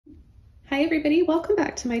Hi everybody, welcome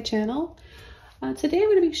back to my channel. Today I'm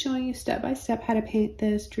going to be showing you step by step how to paint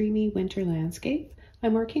this dreamy winter landscape.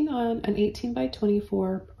 I'm working on an 18 by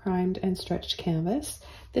 24 primed and stretched canvas.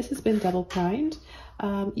 This has been double primed.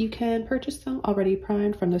 You can purchase them already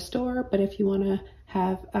primed from the store, but if you want to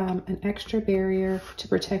have an extra barrier to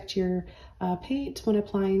protect your paint when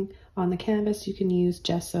applying on the canvas, you can use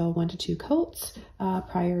gesso 1 to 2 coats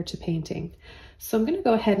prior to painting. So I'm going to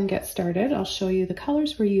go ahead and get started. I'll show you the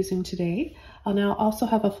colors we're using today. I'll now also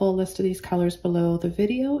have a full list of these colors below the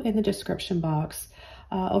video in the description box.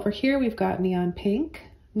 Over here we've got neon pink,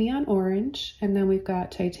 neon orange, and then we've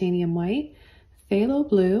got titanium white, phthalo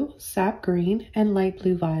blue, sap green, and light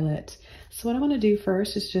blue violet. So what I want to do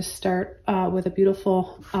first is just start with a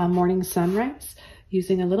beautiful morning sunrise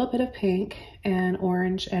using a little bit of pink and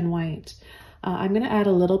orange and white. I'm going to add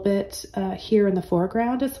a little bit here in the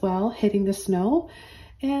foreground as well, hitting the snow.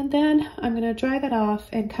 And then I'm going to dry that off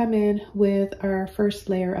and come in with our first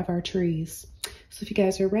layer of our trees. So if you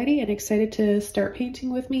guys are ready and excited to start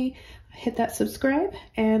painting with me, hit that subscribe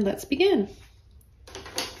and let's begin.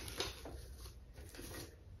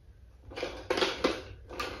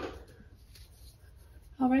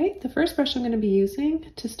 All right, the first brush I'm going to be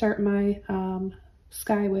using to start my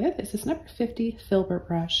sky with is this number 50 filbert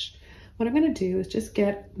brush. What I'm going to do is just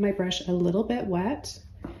get my brush a little bit wet,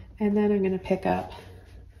 and then I'm going to pick up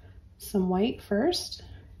some white first,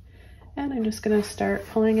 and I'm just going to start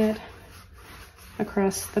pulling it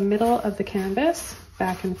across the middle of the canvas,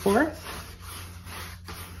 back and forth.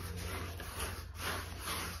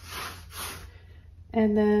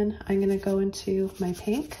 And then I'm going to go into my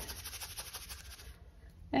pink,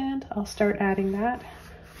 and I'll start adding that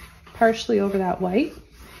partially over that white.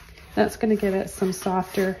 That's going to give it some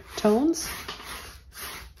softer tones.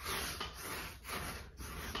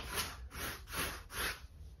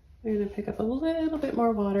 I'm going to pick up a little bit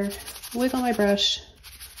more water, wiggle my brush,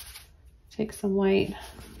 take some white,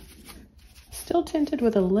 still tinted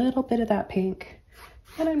with a little bit of that pink,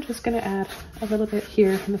 and I'm just going to add a little bit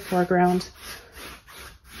here in the foreground.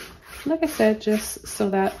 Like I said, just so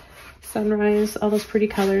that sunrise, all those pretty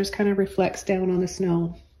colors kind of reflects down on the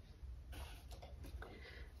snow.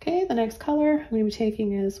 Okay, the next color I'm going to be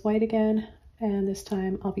taking is white again, and this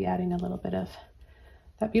time I'll be adding a little bit of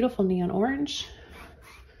that beautiful neon orange.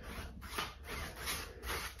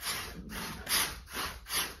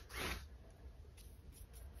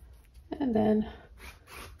 And then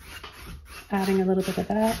adding a little bit of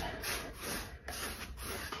that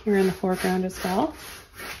here in the foreground as well.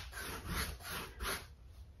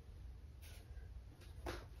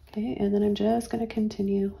 Okay, and then I'm just going to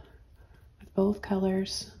continue with both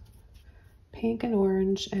colors, pink and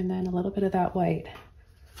orange, and then a little bit of that white.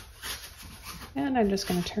 And I'm just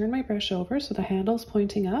going to turn my brush over so the handle's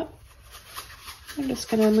pointing up. I'm just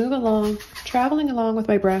going to move along, traveling along with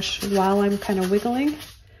my brush while I'm kind of wiggling.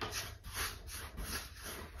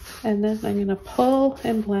 And then I'm going to pull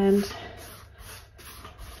and blend.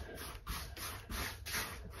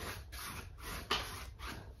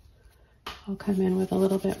 I'll come in with a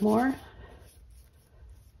little bit more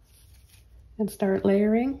and start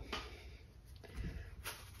layering.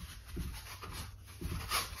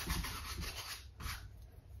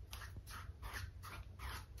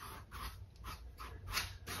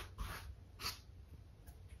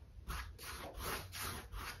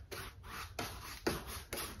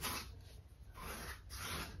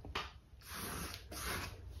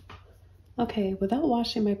 Okay, without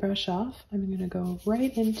washing my brush off, I'm going to go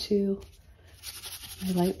right into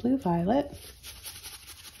my light blue violet,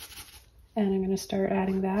 and I'm going to start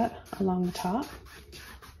adding that along the top.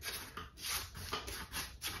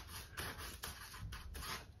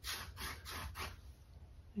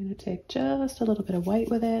 I'm going to take just a little bit of white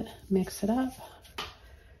with it, mix it up.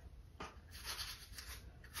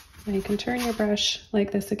 Now you can turn your brush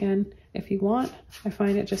like this again if you want. I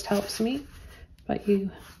find it just helps me, but you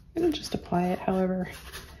just apply it however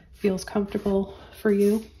feels comfortable for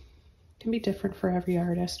you. It can be different for every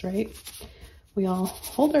artist, right? We all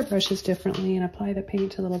hold our brushes differently and apply the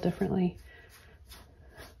paint a little differently.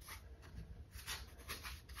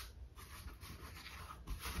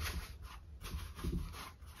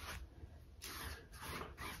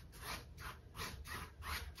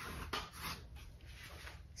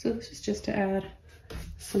 So this is just to add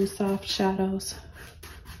some soft shadows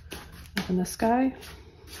up in the sky.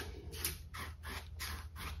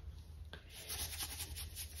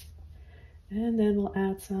 And then we'll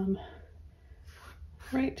add some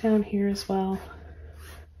right down here as well.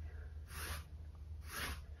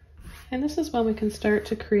 And this is when we can start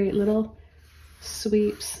to create little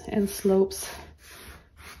sweeps and slopes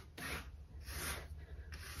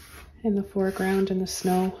in the foreground in the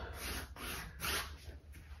snow.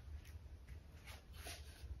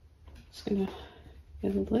 Just gonna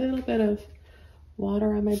get a little bit of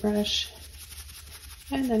water on my brush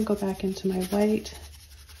and then go back into my white,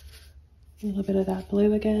 a little bit of that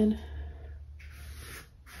blue again.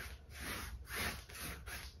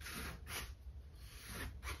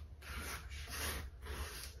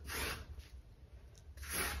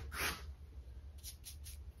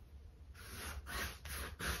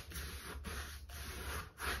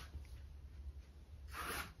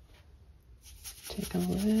 Take a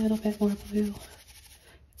little bit more blue.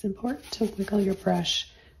 It's important to wiggle your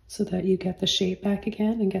brush so that you get the shape back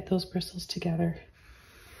again and get those bristles together.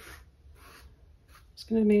 Just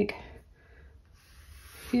going to make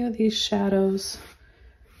a few of these shadows,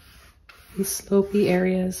 these slopey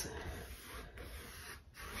areas,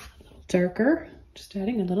 a little darker, just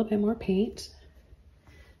adding a little bit more paint.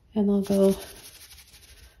 And I'll go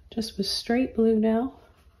just with straight blue now.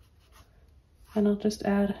 And I'll just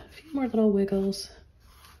add a few more little wiggles.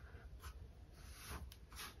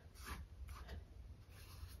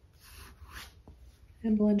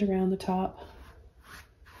 And blend around the top.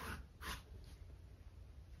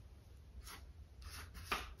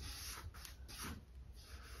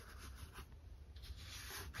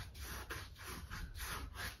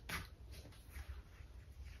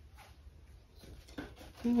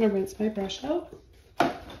 I'm going to rinse my brush out.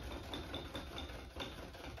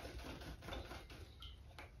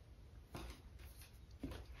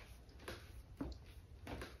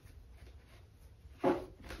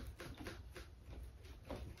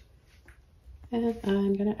 And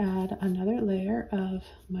I'm going to add another layer of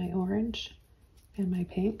my orange and my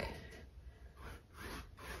pink.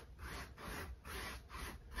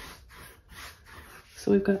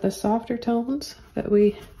 So we've got the softer tones that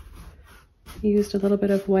we used a little bit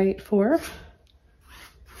of white for.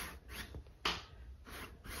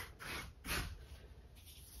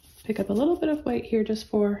 Pick up a little bit of white here just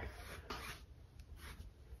for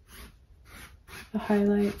the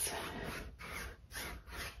highlights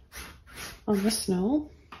on the snow.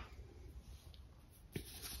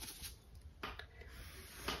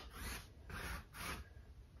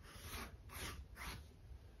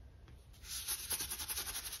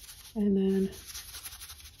 And then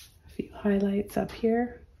a few highlights up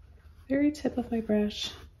here, very tip of my brush,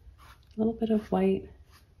 a little bit of white,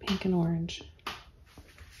 pink and orange.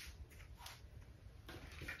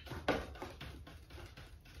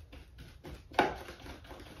 I'm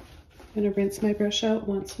going to rinse my brush out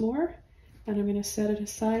once more. And I'm going to set it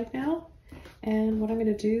aside now. And what I'm going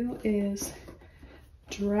to do is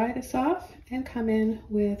dry this off and come in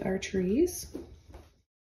with our trees.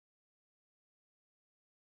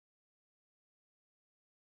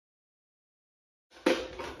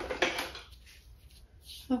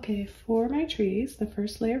 Okay, for my trees, the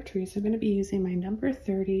first layer of trees, I'm going to be using my number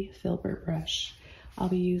 30 filbert brush. I'll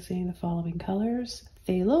be using the following colors: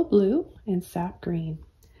 Phthalo Blue and Sap Green.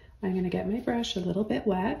 I'm going to get my brush a little bit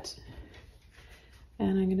wet.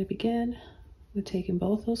 And I'm going to begin with taking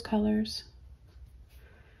both those colors,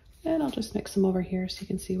 and I'll just mix them over here so you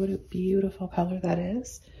can see what a beautiful color that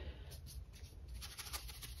is.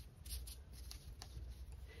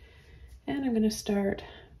 And I'm going to start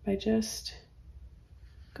by just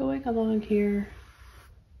going along here,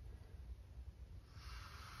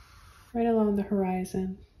 right along the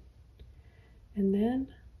horizon. And then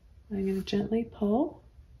I'm going to gently pull,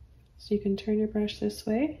 so you can turn your brush this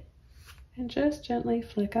way. And just gently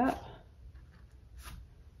flick up.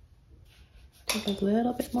 Take a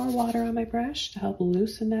little bit more water on my brush to help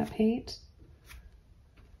loosen that paint.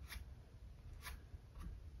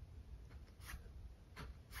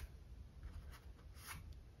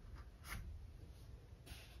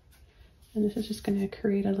 And this is just going to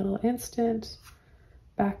create a little instant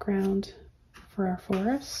background for our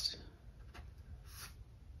forest.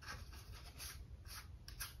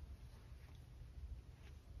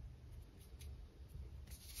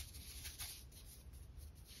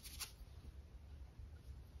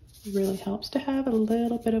 It really helps to have a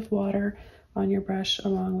little bit of water on your brush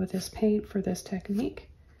along with this paint for this technique.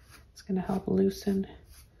 It's going to help loosen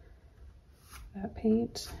that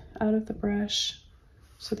paint out of the brush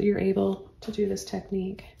so that you're able to do this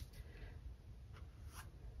technique.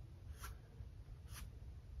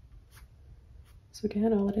 So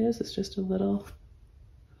again, all it is just a little,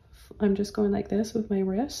 I'm just going like this with my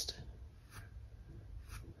wrist.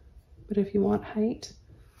 But if you want height,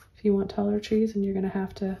 if you want taller trees, and you're going to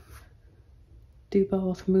have to do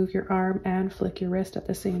both, move your arm and flick your wrist at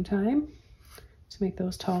the same time to make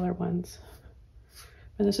those taller ones.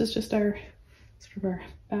 And this is just our sort of our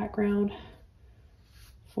background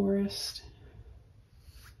forest.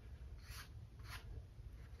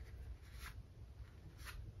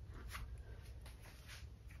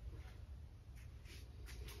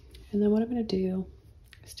 And then what I'm going to do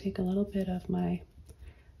is take a little bit of my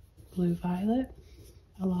blue violet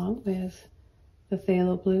along with the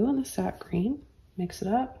Phthalo Blue and the Sap Green, mix it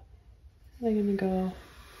up, and I'm going to go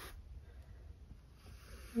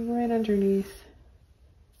right underneath,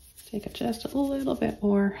 take just a little bit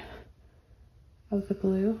more of the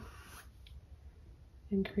blue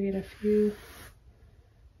and create a few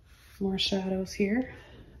more shadows here.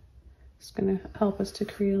 It's going to help us to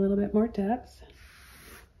create a little bit more depth.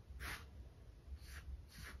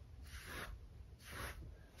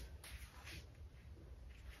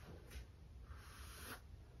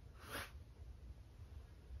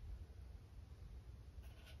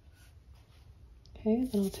 Okay,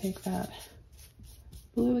 then I'll take that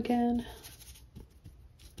blue again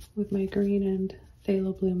with my green and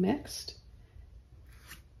phthalo blue mixed.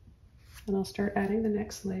 And I'll start adding the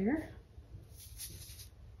next layer.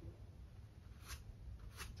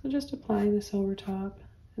 So just applying this over top,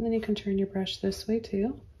 and then you can turn your brush this way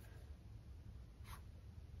too.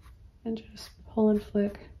 And just pull and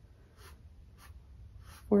flick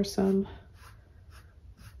for some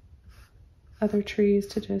other trees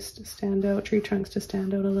to just stand out, tree trunks to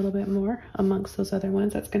stand out a little bit more amongst those other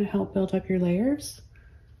ones. That's going to help build up your layers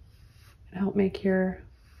and help make your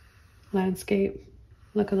landscape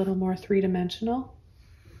look a little more three-dimensional.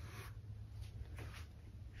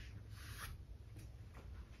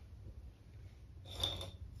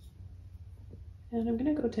 And I'm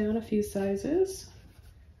going to go down a few sizes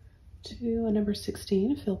to a number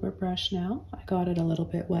 16 filbert brush now. I got it a little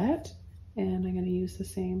bit wet, and I'm going to use the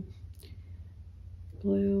same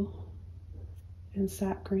blue and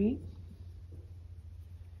sap green.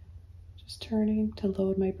 Just turning to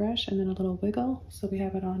load my brush and then a little wiggle so we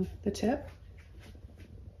have it on the tip.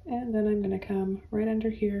 And then I'm going to come right under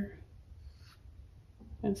here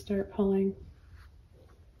and start pulling.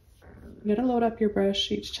 You got to load up your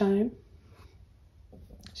brush each time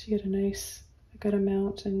so you get a good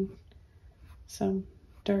amount and some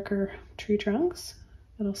darker tree trunks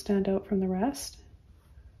that'll stand out from the rest.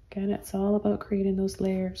 Again, it's all about creating those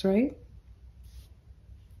layers, right?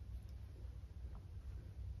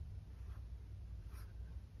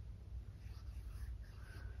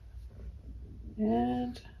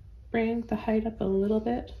 And bring the height up a little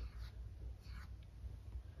bit.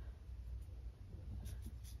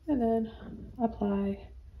 And then apply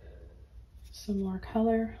some more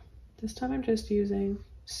color. This time I'm just using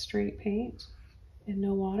straight paint and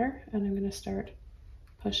no water, and I'm going to start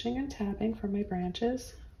pushing and tapping for my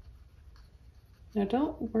branches. Now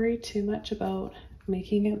don't worry too much about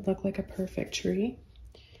making it look like a perfect tree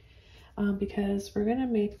because we're going to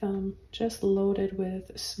make them just loaded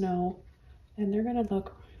with snow, and they're going to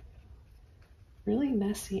look really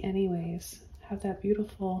messy anyways, have that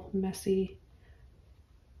beautiful messy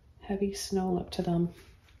heavy snow look to them.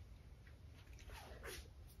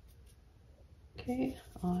 Okay,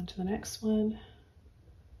 on to the next one.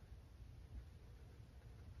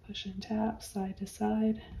 Push and tap side to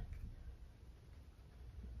side.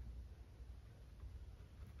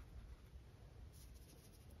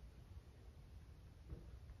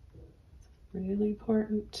 It's really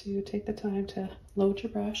important to take the time to load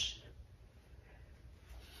your brush.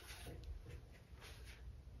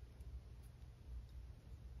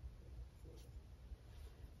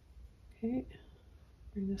 Okay,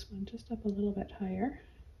 bring this one just up a little bit higher.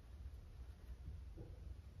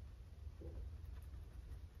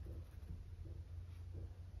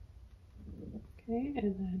 Okay,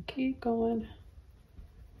 and then keep going.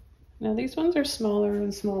 Now these ones are smaller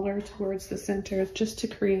and smaller towards the center just to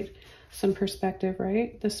create some perspective,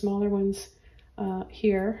 right? The smaller ones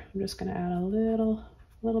here, I'm just going to add a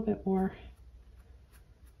little bit more.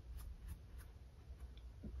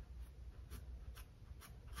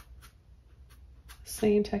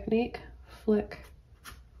 Same technique, flick,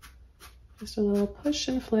 just a little push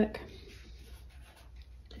and flick.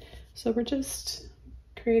 So we're just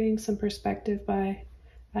creating some perspective by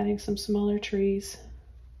adding some smaller trees,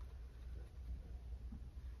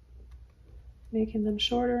 making them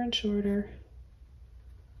shorter and shorter.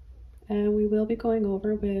 And we will be going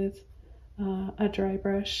over with a dry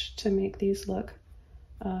brush to make these look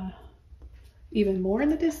even more in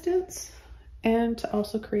the distance, and to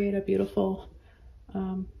also create a beautiful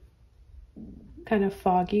kind of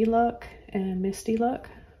foggy look and misty look.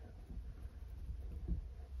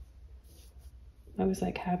 I always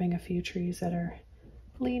like having a few trees that are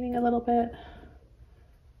leaning a little bit.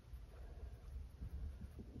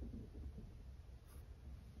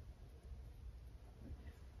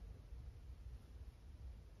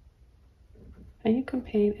 And you can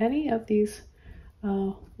paint any of these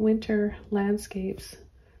winter landscapes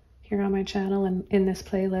here on my channel and in this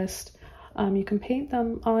playlist. You can paint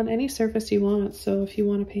them on any surface you want. So if you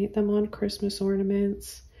want to paint them on Christmas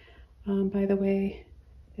ornaments, by the way,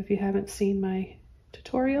 if you haven't seen my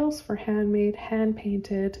tutorials for handmade,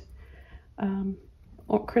 hand-painted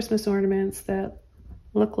Christmas ornaments that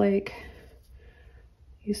look like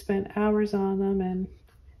you spent hours on them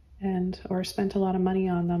or spent a lot of money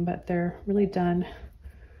on them, but they're really done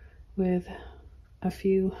with a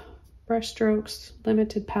few brush strokes,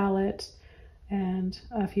 limited palette, and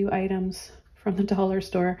a few items from the dollar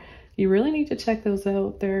store. You really need to check those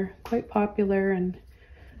out. They're quite popular, and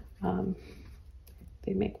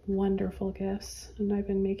they make wonderful gifts. And I've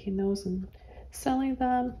been making those and selling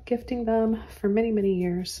them, gifting them for many, many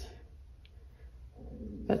years.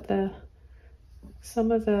 But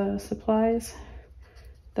some of the supplies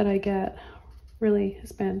that I get really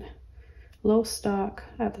has been low stock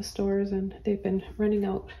at the stores, and they've been running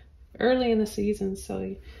out early in the season.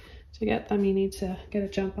 So to get them, you need to get a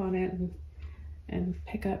jump on it and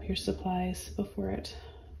pick up your supplies before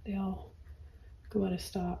they all go out of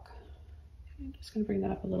stock. I'm just going to bring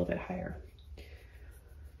that up a little bit higher.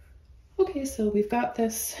 Okay, so we've got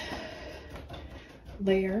this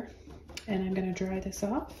layer, and I'm going to dry this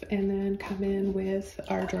off and then come in with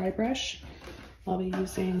our dry brush. I'll be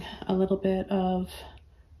using a little bit of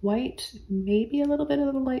white, maybe a little bit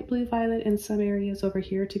of the light blue violet in some areas over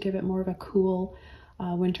here to give it more of a cool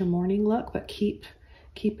winter morning look, but keep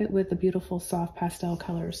it with the beautiful soft pastel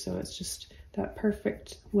colors. So it's just that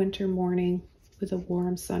perfect winter morning with a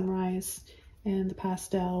warm sunrise and the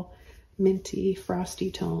pastel minty frosty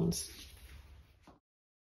tones.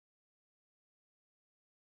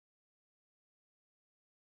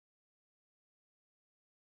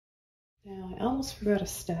 Now I almost forgot a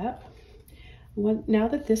step. Now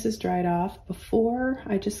that this is dried off, before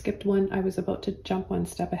I just skipped one, I was about to jump one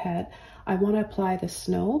step ahead. I want to apply the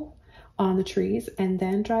snow on the trees and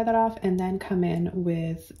then dry that off and then come in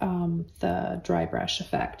with the dry brush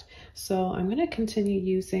effect. So I'm going to continue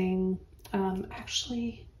using, I'll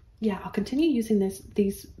continue using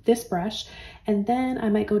this brush, and then I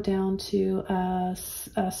might go down to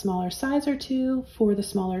a smaller size or two for the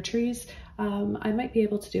smaller trees. I might be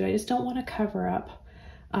able to do. I just don't want to cover up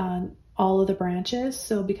all of the branches.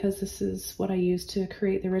 So because this is what I used to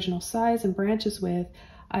create the original size and branches with,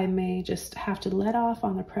 I may just have to let off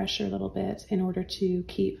on the pressure a little bit in order to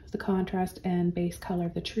keep the contrast and base color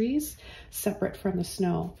of the trees separate from the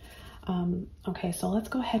snow. Okay, so let's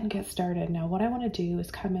go ahead and get started. Now what I want to do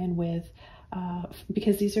is come in with,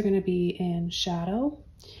 because these are going to be in shadow,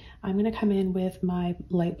 I'm going to come in with my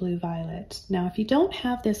light blue violet. Now if you don't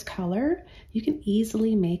have this color, you can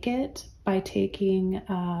easily make it by taking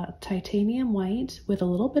titanium white with a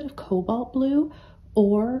little bit of cobalt blue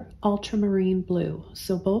or ultramarine blue.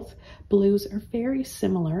 So both blues are very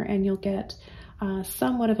similar, and you'll get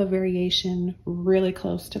somewhat of a variation really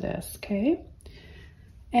close to this, okay?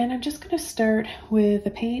 And I'm just going to start with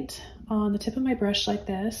the paint on the tip of my brush like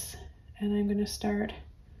this, and I'm going to start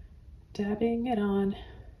dabbing it on,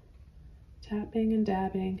 tapping and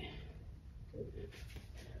dabbing.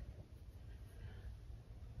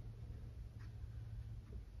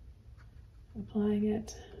 Applying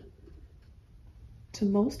it to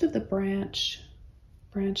most of the branches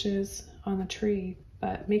on the tree,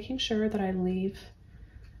 but making sure that I leave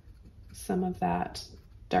some of that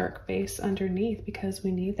dark base underneath, because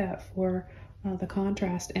we need that for the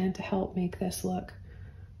contrast and to help make this look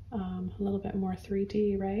a little bit more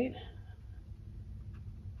 3D, right?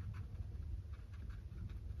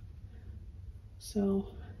 So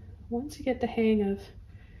once you get the hang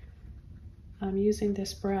of using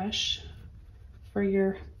this brush for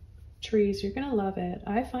your trees, you're gonna love it.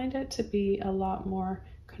 I find it to be a lot more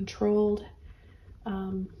controlled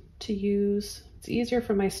to use. It's easier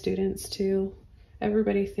for my students too.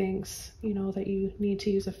 Everybody thinks, you know, that you need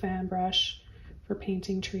to use a fan brush for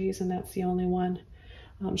painting trees, and that's the only one.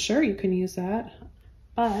 Sure, you can use that,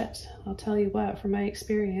 but I'll tell you what, from my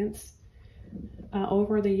experience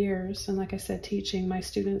over the years, and like I said, teaching, my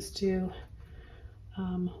students do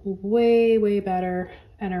way better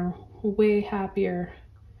and are way happier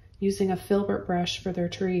using a filbert brush for their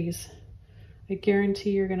trees. I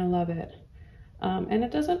guarantee you're gonna love it. And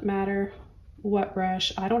it doesn't matter what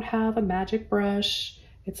brush. I don't have a magic brush.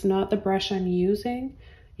 It's not the brush I'm using.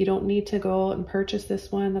 You don't need to go out and purchase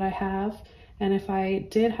this one that I have. And if I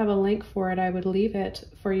did have a link for it, I would leave it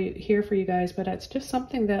for you here for you guys, but it's just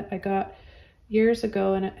something that I got years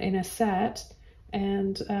ago in a set.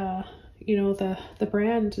 And you know, the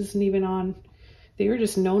brand isn't even on, they were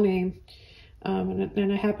just no name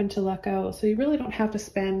and I happened to luck out. So you really don't have to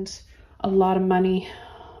spend a lot of money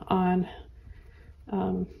on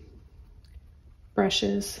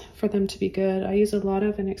brushes for them to be good. I use a lot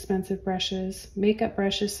of inexpensive brushes, makeup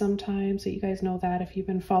brushes sometimes, that you guys know that if you've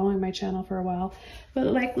been following my channel for a while. But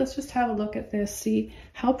like, let's just have a look at this. See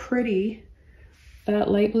how pretty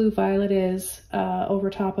that light blue violet is over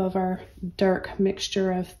top of our dark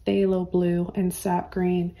mixture of phthalo blue and sap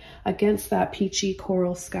green against that peachy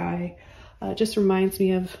coral sky. Just reminds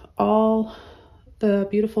me of all the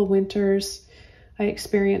beautiful winters I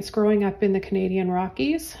experienced growing up in the Canadian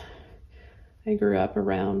Rockies. I grew up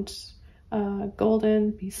around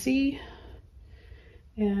Golden, BC,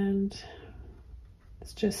 and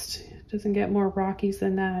it's just, it doesn't get more Rockies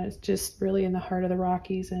than that. It's just really in the heart of the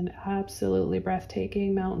Rockies and absolutely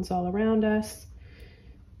breathtaking, mountains all around us.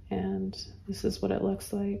 And this is what it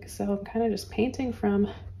looks like. So I'm kind of just painting from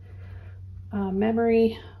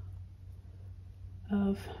memory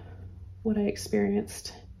of what I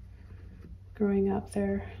experienced growing up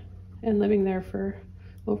there and living there for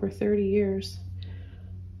over 30 years.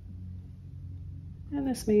 And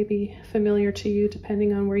this may be familiar to you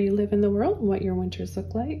depending on where you live in the world and what your winters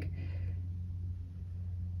look like.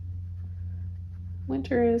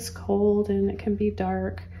 Winter is cold and it can be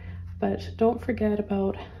dark, but don't forget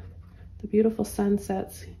about the beautiful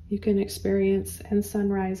sunsets you can experience and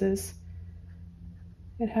sunrises.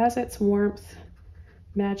 It has its warmth,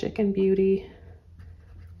 magic, and beauty.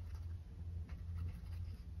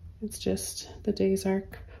 It's just the days are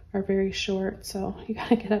very short, so you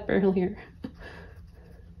gotta get up earlier.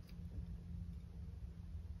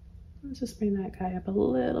 Let's just bring that guy up a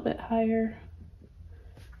little bit higher.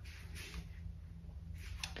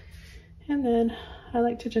 And then I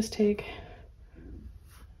like to just take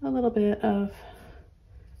a little bit of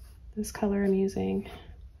this color I'm using,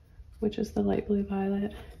 which is the light blue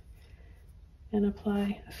violet, and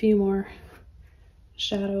apply a few more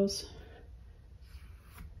shadows.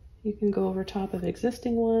 You can go over top of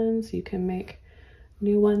existing ones, you can make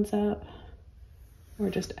new ones up, or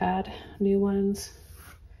just add new ones.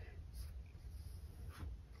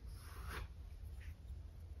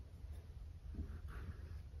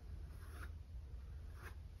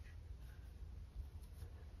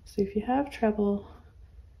 So if you have trouble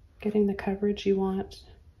getting the coverage you want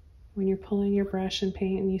when you're pulling your brush and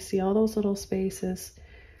paint and you see all those little spaces,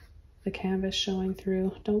 the canvas showing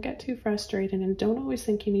through, don't get too frustrated and don't always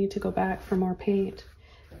think you need to go back for more paint.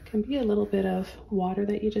 It can be a little bit of water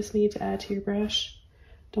that you just need to add to your brush.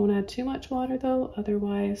 Don't add too much water though,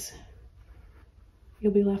 otherwise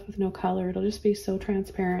you'll be left with no color. It'll just be so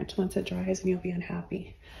transparent once it dries and you'll be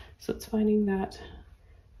unhappy. So it's finding that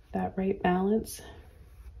right balance.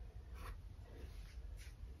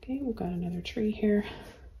 Okay, we've got another tree here.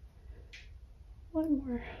 One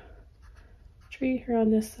more tree here on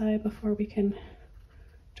this side before we can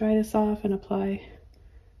dry this off and apply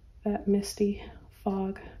that misty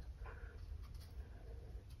fog.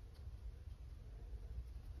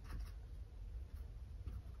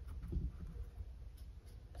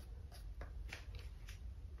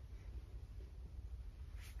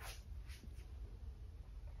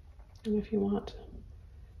 And if you want,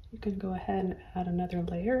 you can go ahead and add another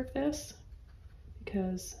layer of this,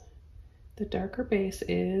 because the darker base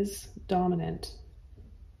is dominant.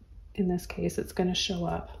 In this case, it's going to show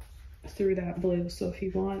up through that blue. So if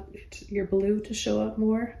you want your blue to show up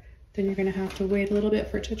more, then you're going to have to wait a little bit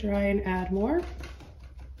for it to dry and add more.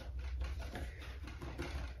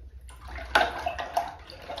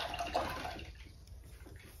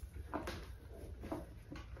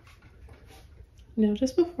 Now,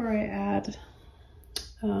 just before I add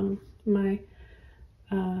my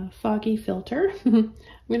foggy filter, I'm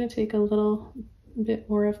going to take a little bit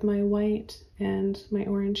more of my white and my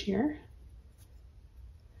orange here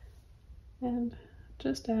and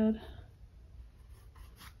just add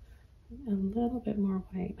a little bit more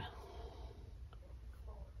white.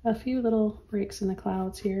 A few little breaks in the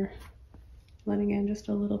clouds here, letting in just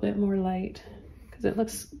a little bit more light because it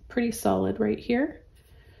looks pretty solid right here.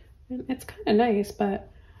 And it's kind of nice,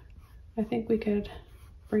 but I think we could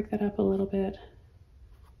break that up a little bit.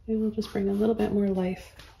 Maybe we'll just bring a little bit more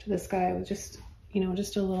life to the sky with just, you know,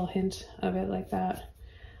 just a little hint of it like that.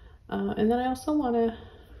 And then I also want to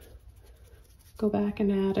go back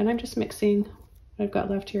and add, and I'm just mixing what I've got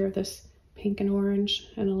left here of this pink and orange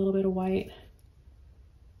and a little bit of white.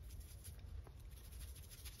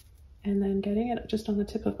 And then getting it just on the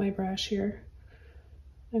tip of my brush here,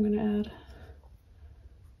 I'm going to add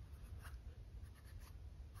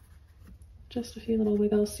just a few little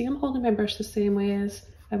wiggles. See, I'm holding my brush the same way as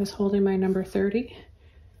I was holding my number 30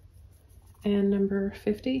 and number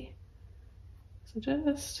 50. So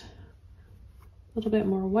just a little bit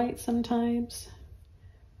more white sometimes.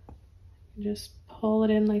 Just pull it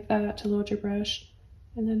in like that to load your brush,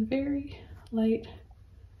 and then very light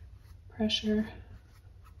pressure.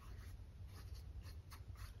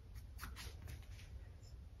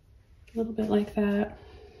 A little bit like that.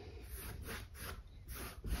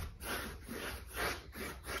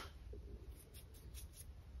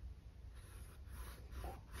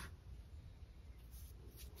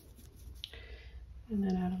 And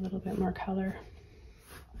then add a little bit more color.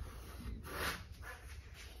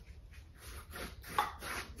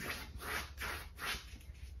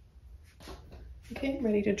 Okay,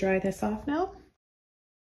 ready to dry this off now.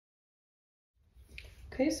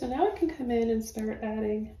 Okay, so now I can come in and start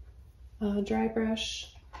adding a dry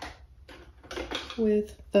brush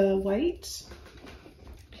with the white.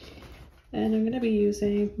 And I'm going to be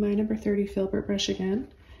using my number 30 filbert brush again.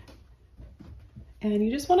 And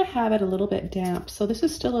you just want to have it a little bit damp. So this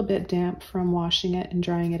is still a bit damp from washing it and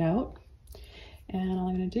drying it out. And all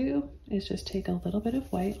I'm going to do is just take a little bit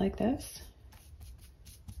of white like this.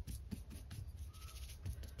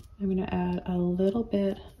 I'm going to add a little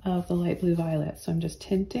bit of the light blue violet. So I'm just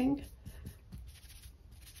tinting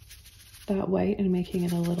that white and making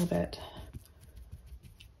it a little bit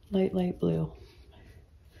light blue.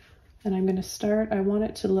 And I'm going to start, I want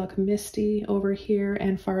it to look misty over here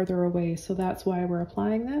and farther away. So that's why we're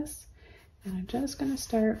applying this. And I'm just going to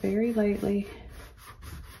start very lightly,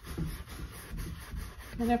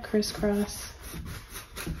 kind of crisscross.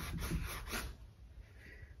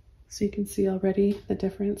 So you can see already the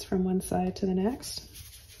difference from one side to the next.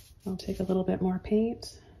 I'll take a little bit more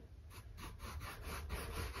paint.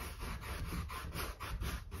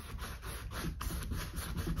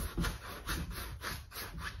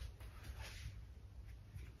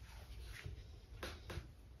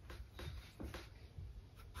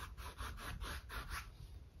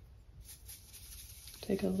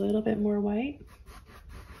 Take a little bit more white.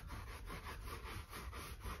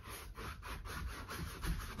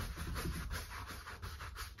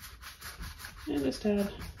 And just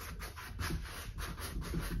add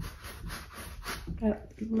a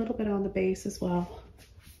little bit on the base as well.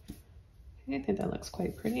 Okay, I think that looks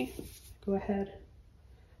quite pretty. Go ahead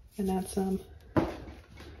and add some,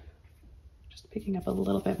 just picking up a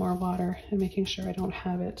little bit more water and making sure I don't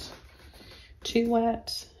have it too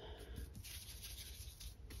wet.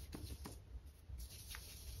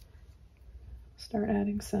 Start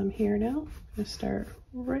adding some here now. I'm going to start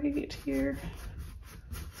right here.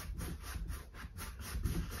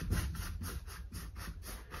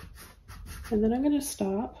 And then I'm going to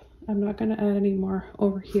stop. I'm not going to add any more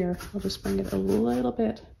over here. I'll just bring it a little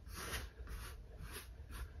bit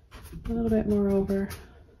more over.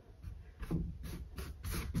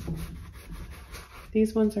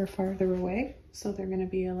 These ones are farther away, so they're going to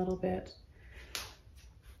be a little bit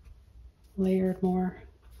layered more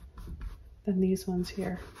than these ones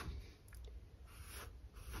here.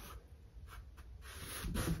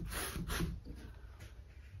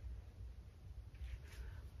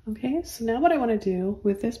 Okay, so now what I want to do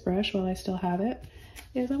with this brush while I still have it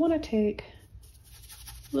is I want to take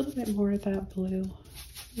a little bit more of that blue,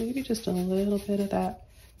 maybe just a little bit of that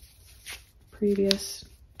previous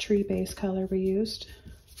tree base color we used.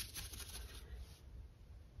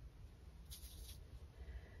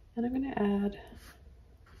 And I'm going to add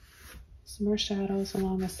some more shadows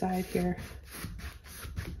along the side here.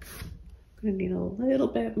 I'm going to need a little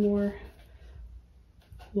bit more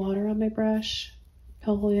water on my brush.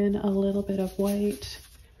 Pull in a little bit of white.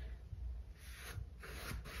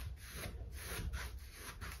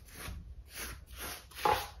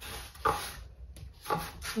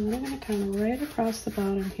 And then I'm going to come right across the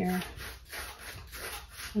bottom here.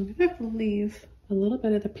 I'm going to leave a little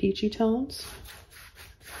bit of the peachy tones.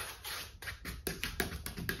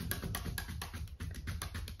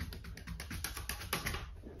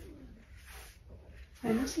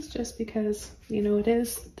 And this is just because, you know, it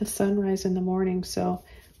is the sunrise in the morning, so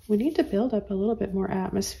we need to build up a little bit more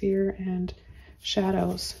atmosphere and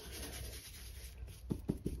shadows.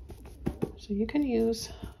 So you can use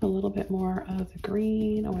a little bit more of the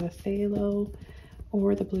green or the phthalo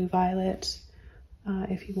or the blue violet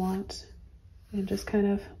if you want, and just kind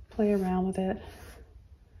of play around with it.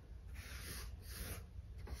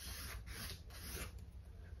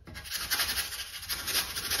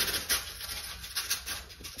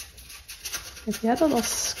 If you have a little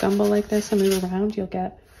scumble like this and move around, you'll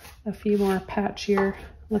get a few more patchier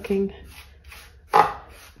looking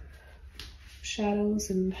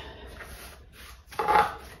shadows and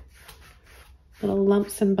little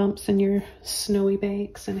lumps and bumps in your snowy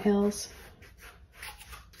banks and hills.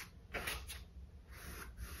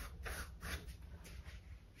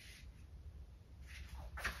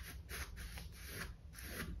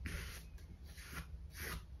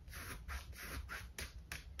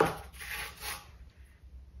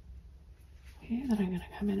 Okay, then I'm going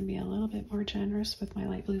to come in and be a little bit more generous with my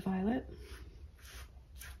light blue violet.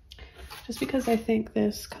 Just because I think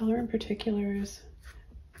this color in particular is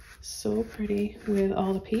so pretty with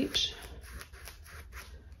all the peach.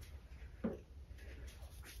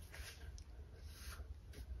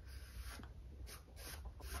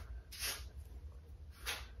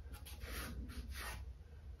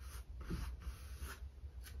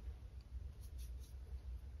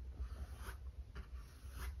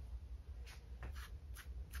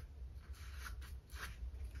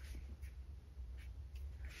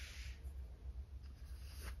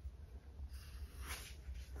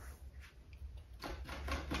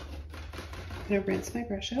 I'm going to rinse my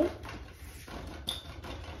brush out.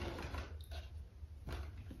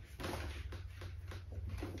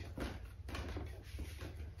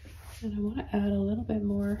 And I want to add a little bit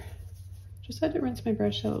more. Just had to rinse my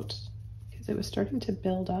brush out because it was starting to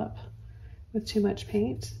build up with too much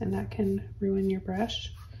paint, and that can ruin your brush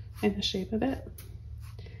and the shape of it.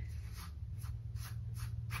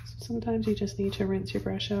 So sometimes you just need to rinse your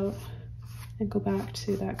brush out and go back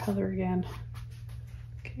to that color again.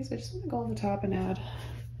 Okay, so I just want to go on the top and add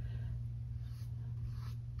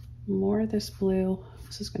more of this blue.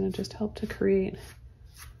 This is going to just help to create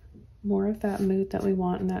more of that mood that we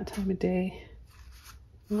want in that time of day,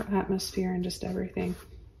 more atmosphere and just everything.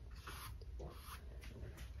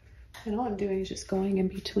 And all I'm doing is just going in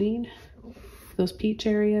between those peach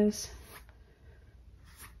areas,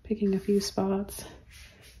 picking a few spots,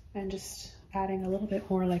 and just adding a little bit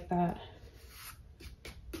more like that.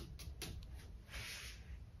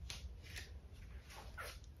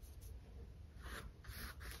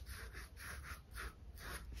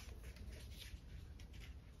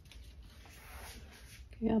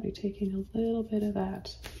 Okay, I'll be taking a little bit of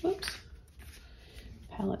that. Whoops.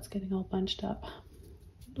 Palette's getting all bunched up.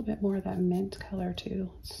 A little bit more of that mint color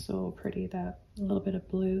too. It's so pretty, that little bit of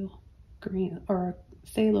blue, green, or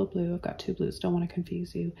phthalo blue. I've got two blues, don't want to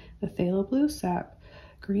confuse you. The phthalo blue, sap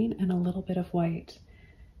green, and a little bit of white.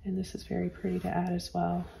 And this is very pretty to add as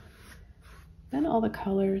well. Then all the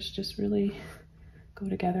colors just really go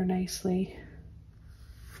together nicely.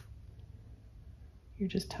 You're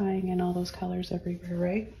just tying in all those colors everywhere,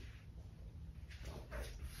 right?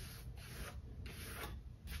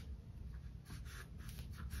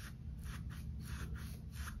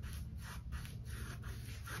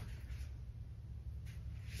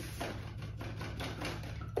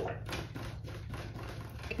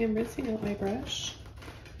 Okay, I'm rinsing out my brush.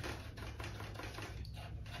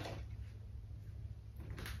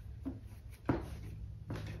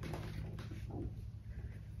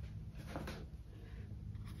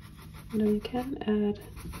 Now you can add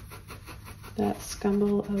that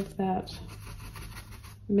scumble of that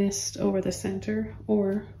mist over the center,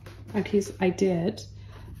 or I did,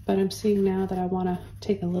 but I'm seeing now that I want to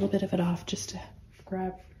take a little bit of it off just to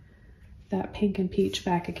grab that pink and peach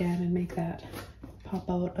back again and make that pop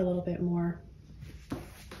out a little bit more.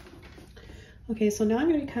 Okay, so now I'm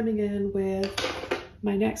going to be coming in with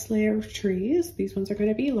my next layer of trees. These ones are going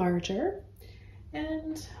to be larger,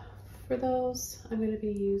 and for those, I'm going to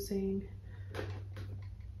be using,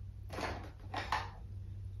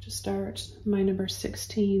 to start, my number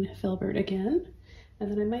 16 filbert again,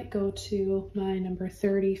 and then I might go to my number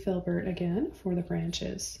 30 filbert again for the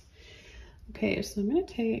branches. Okay, so I'm going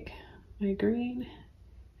to take my green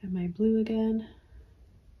and my blue again.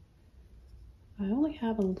 I only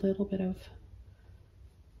have a little bit of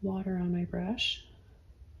water on my brush.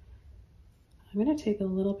 I'm going to take a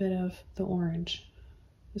little bit of the orange.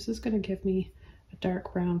 This is going to give me a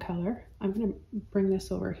dark brown color. I'm going to bring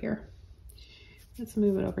this over here. Let's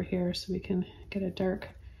move it over here so we can get a dark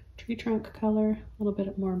tree trunk color, a little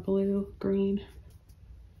bit more blue, green.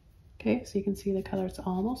 Okay, so you can see the color, it's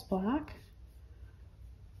almost black.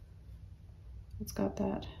 It's got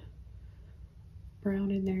that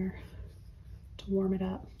brown in there to warm it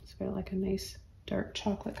up. It's got like a nice dark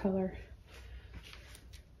chocolate color.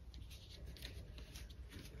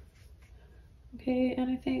 Okay, and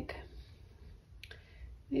I think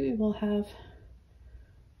maybe we'll have a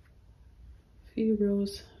few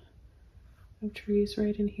rows of trees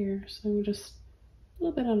right in here. So just a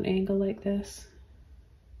little bit on an angle like this.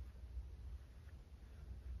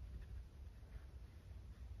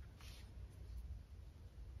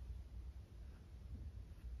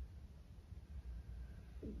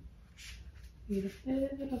 Need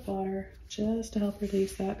a bit of water just to help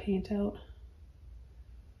release that paint out.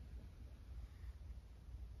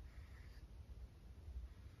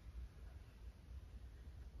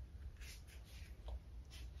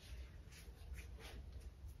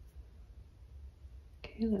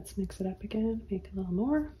 Okay, let's mix it up again, make a little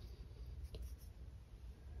more.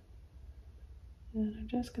 And I'm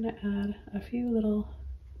just going to add a few little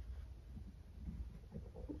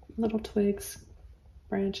twigs,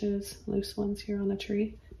 branches, loose ones here on the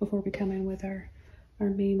tree before we come in with our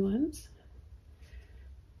main ones.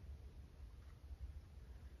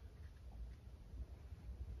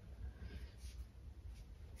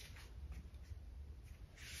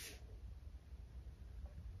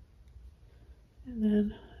 And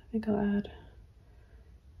then I think I'll add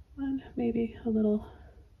one, maybe a little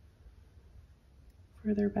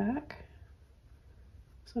further back.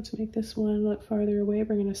 So to make this one look farther away,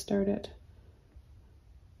 we're going to start it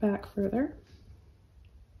back further.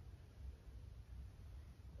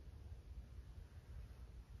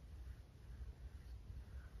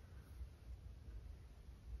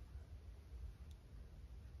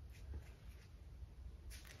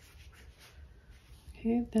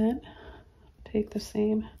 Okay, then take the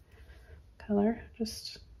same color,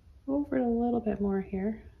 just over it a little bit more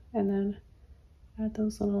here, and then add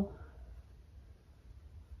those little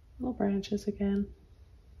branches again.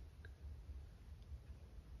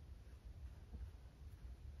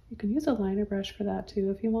 You can use a liner brush for that too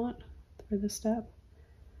if you want, for this step.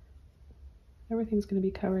 Everything's going to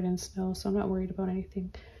be covered in snow, so I'm not worried about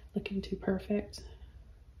anything looking too perfect.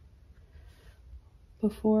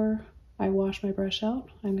 Before I wash my brush out,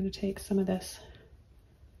 I'm going to take some of this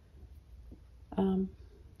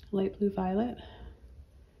light blue violet,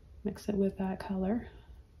 mix it with that color,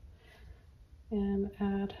 and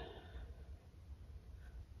add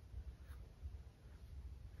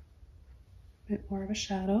a bit more of a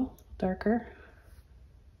shadow, darker.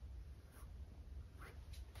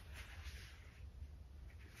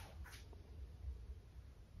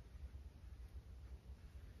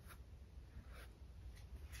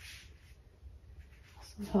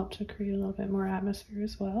 This will help to create a little bit more atmosphere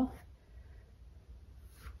as well.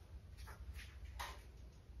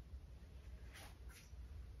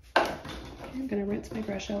 I'm going to rinse my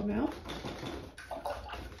brush out now.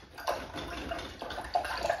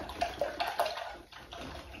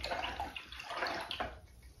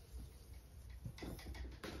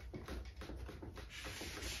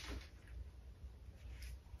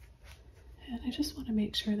 And I just want to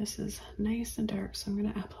make sure this is nice and dark, so I'm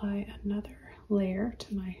going to apply another layer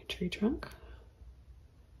to my tree trunk.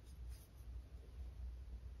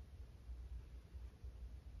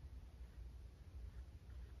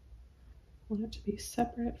 I want it to be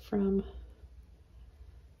separate from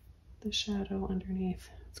the shadow underneath.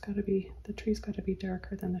 It's got to be, the tree's got to be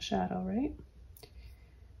darker than the shadow, right?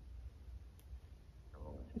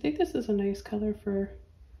 I think this is a nice color for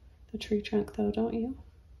the tree trunk though, don't you?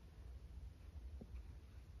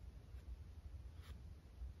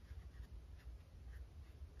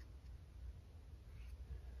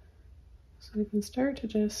 So we can start to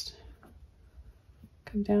just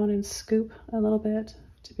come down and scoop a little bit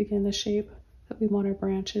to begin the shape that we want our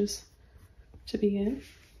branches to be in.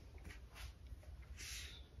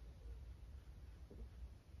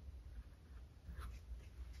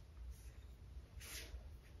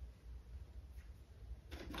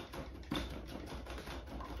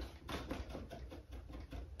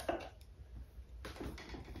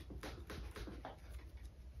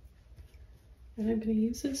 And I'm going to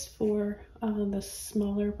use this for the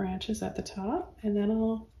smaller branches at the top, and then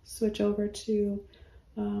I'll switch over to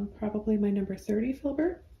probably my number 30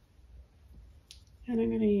 filbert. And I'm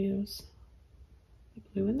going to use the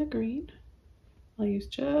blue and the green. I'll use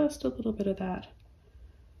just a little bit of that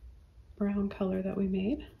brown color that we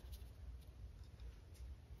made.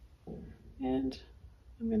 And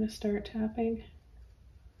I'm going to start tapping .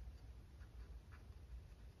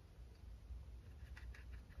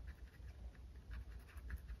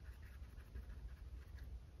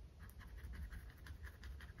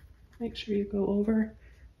 Make sure you go over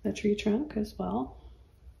the tree trunk as well.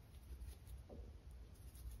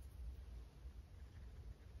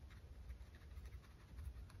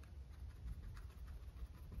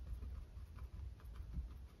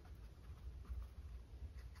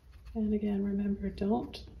 And again, remember,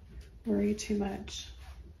 don't worry too much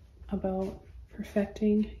about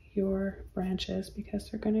perfecting your branches because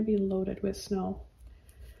they're going to be loaded with snow.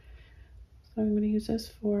 So I'm going to use this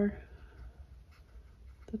for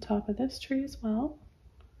the top of this tree as well.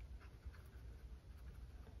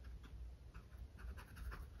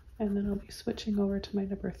 And then I'll be switching over to my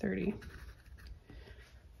number 30.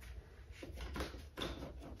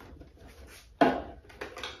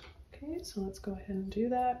 Okay, so let's go ahead and do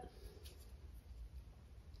that.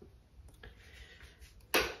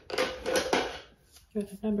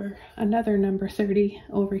 There's another number 30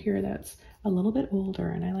 over here that's a little bit older,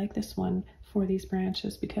 and I like this one for these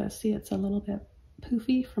branches because, see, it's a little bit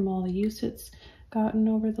poofy from all the use it's gotten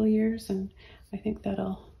over the years, and I think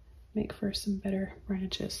that'll make for some better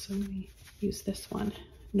branches. So let me use this one.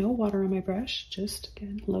 No water on my brush, just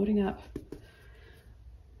again loading up.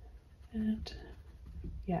 And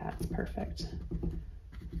yeah, it's perfect.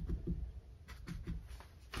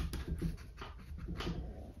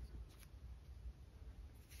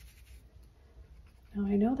 Now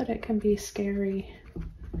I know that it can be scary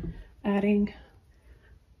adding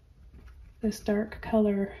this dark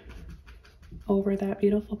color over that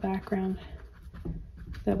beautiful background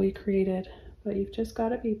that we created, but you've just got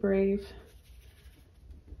to be brave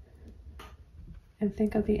and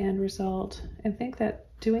think of the end result, and think that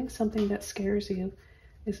doing something that scares you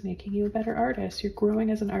is making you a better artist. You're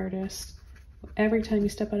growing as an artist every time you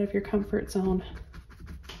step out of your comfort zone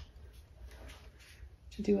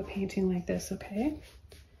to do a painting like this, okay?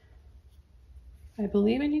 I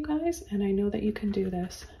believe in you guys, and I know that you can do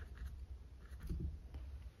this.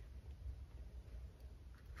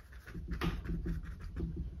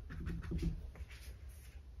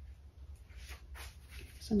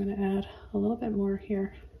 So I'm going to add a little bit more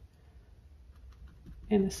here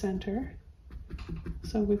in the center.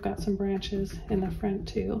 So we've got some branches in the front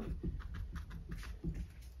too,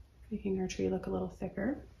 making our tree look a little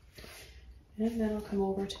thicker. And then I'll come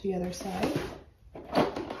over to the other side.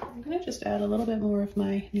 I'm going to just add a little bit more of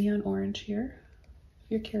my neon orange here.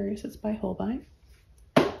 If you're curious, it's by Holbein.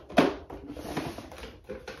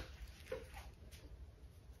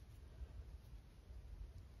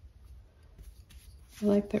 I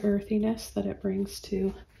like the earthiness that it brings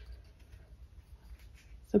to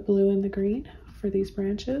the blue and the green for these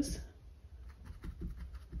branches.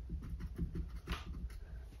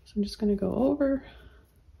 So I'm just going to go over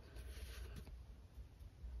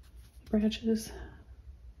the branches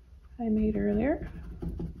I made earlier.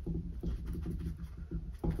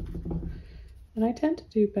 And I tend to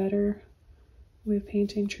do better with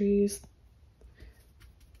painting trees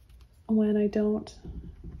when I don't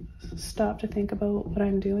stop to think about what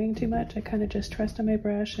I'm doing too much. I kind of just trust on my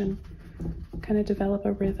brush and kind of develop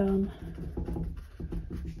a rhythm.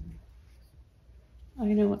 I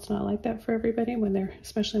know it's not like that for everybody when they're,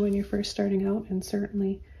 especially when you're first starting out, and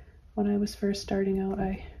certainly when I was first starting out,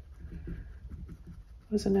 I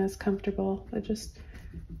wasn't as comfortable. But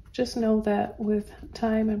just know that with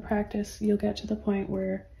time and practice, you'll get to the point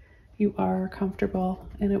where you are comfortable,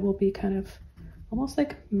 and it will be kind of almost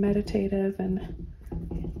like meditative, and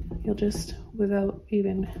you'll just, without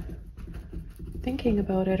even thinking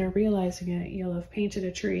about it or realizing it, you'll have painted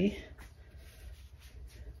a tree.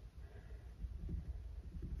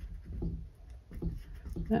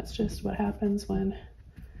 That's just what happens when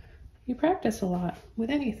you practice a lot with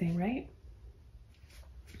anything, right?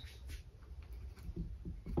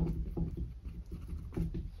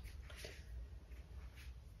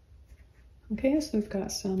 Okay, so we've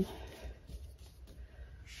got some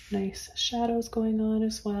nice shadows going on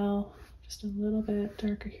as well. Just a little bit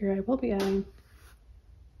darker here. I will be adding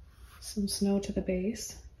some snow to the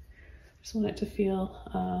base. Just want it to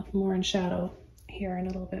feel more in shadow here and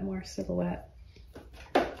a little bit more silhouette.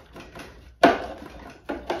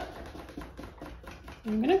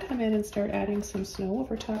 I'm going to come in and start adding some snow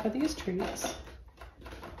over top of these trees.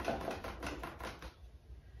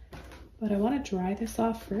 But I want to dry this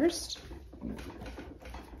off first.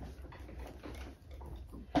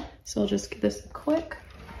 So I'll just give this a quick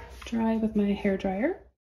dry with my hair dryer.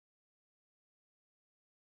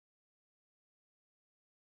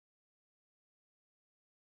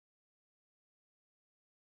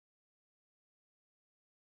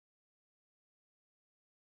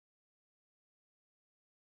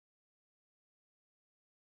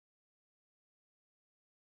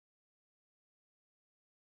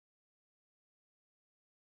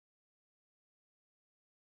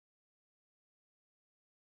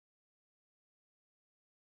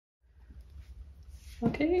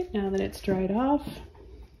 Okay, now that it's dried off,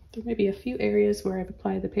 there may be a few areas where I've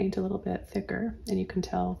applied the paint a little bit thicker, and you can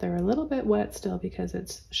tell they're a little bit wet still because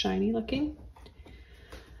it's shiny looking.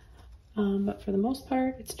 But for the most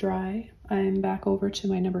part, it's dry. I'm back over to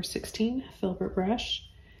my number 16 filbert brush,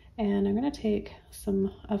 and I'm going to take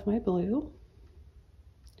some of my blue,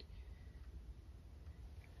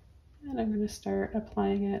 and I'm going to start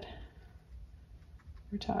applying it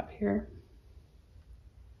over top here.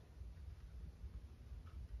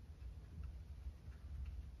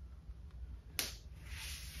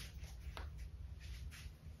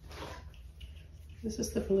 This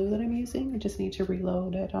is the blue that I'm using. I just need to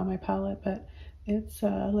reload it on my palette, but it's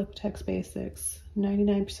Liquitex Basics.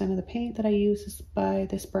 99% of the paint that I use is by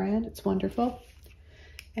this brand. It's wonderful.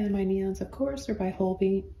 And my neons, of course, are by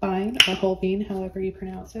Holbein, or Holbein, however you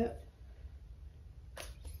pronounce it.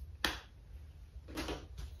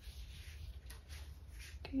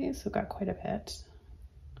 Okay, so got quite a bit.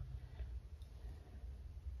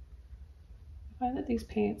 I find that these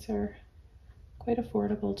paints are quite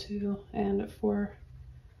affordable too, and for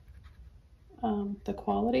the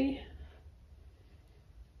quality,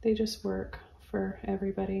 they just work for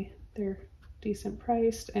everybody. They're decent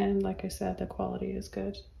priced, and like I said, the quality is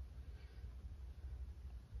good.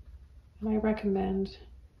 And I recommend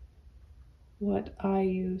what I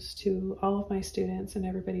use to all of my students and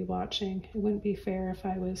everybody watching. It wouldn't be fair if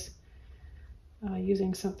I was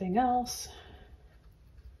using something else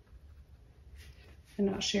and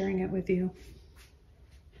not sharing it with you.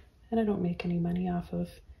 And I don't make any money off of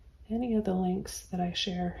any of the links that I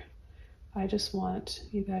share. I just want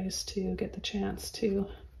you guys to get the chance to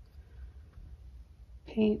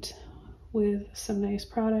paint with some nice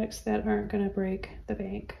products that aren't going to break the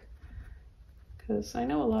bank. Because I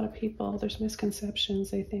know a lot of people, there's misconceptions.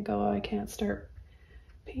 They think, oh, I can't start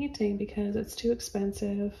painting because it's too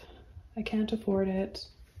expensive. I can't afford it.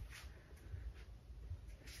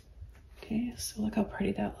 Okay, so look how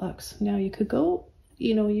pretty that looks. Now you could go,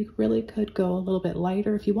 you really could go a little bit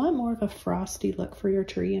lighter. If you want more of a frosty look for your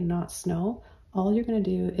tree and not snow, all you're going to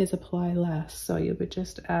do is apply less. So you would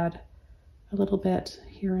just add a little bit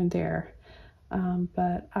here and there.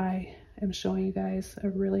 But I am showing you guys a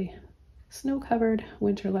really snow-covered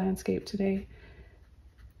winter landscape today.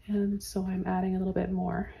 And so I'm adding a little bit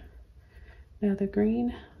more. Now the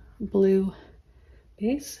green blue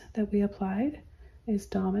base that we applied is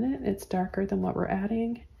dominant. It's darker than what we're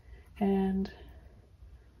adding. And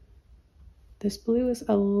this blue is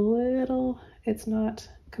a little, it's not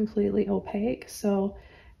completely opaque, so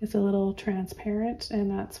it's a little transparent,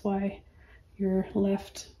 and that's why you're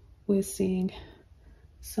left with seeing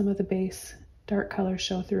some of the base dark colors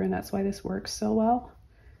show through, and that's why this works so well,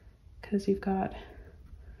 because you've got,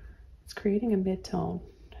 it's creating a mid-tone,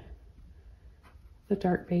 the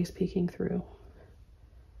dark base peeking through.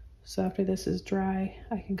 So after this is dry,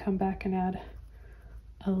 I can come back and add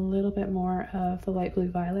a little bit more of the light blue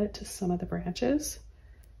violet to some of the branches,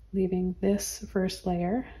 leaving this first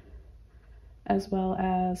layer, as well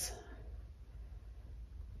as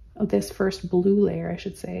this first blue layer, I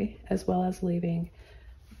should say, as well as leaving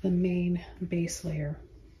the main base layer.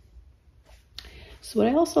 So what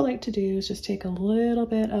I also like to do is just take a little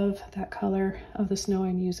bit of that color of the snow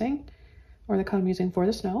I'm using, or the color I'm using for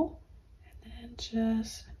the snow, and then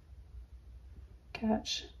just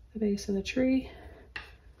catch the base of the tree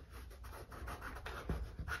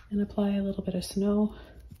and apply a little bit of snow.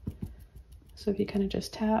 So if you kind of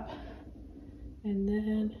just tap and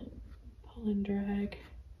then pull and drag,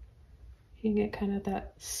 you can get kind of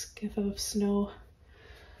that skiff of snow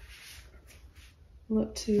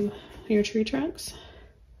look to your tree trunks.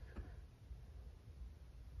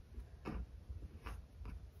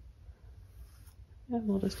 And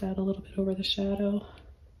we'll just add a little bit over the shadow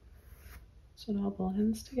so it all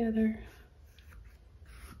blends together.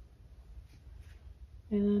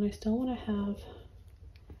 And then I still want to have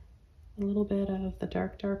a little bit of the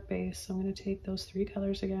dark base. So I'm going to take those three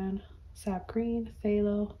colors again, Sap Green,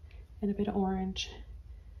 Phthalo, and a bit of orange.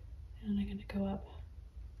 And I'm going to go up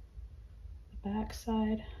the back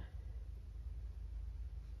side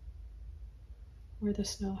where the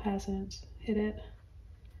snow hasn't hit it.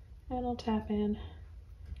 And I'll tap in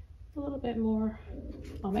a little bit more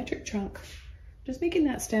on my tree trunk. Just making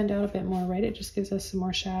that stand out a bit more, right? It just gives us some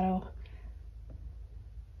more shadow.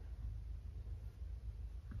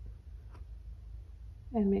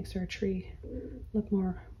 And makes our tree look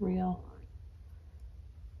more real.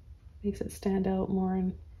 Makes it stand out more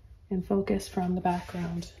in focus from the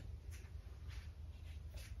background.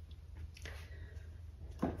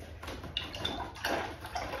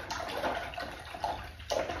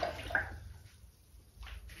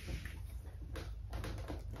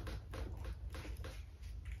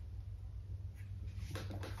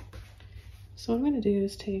 So what I'm going to do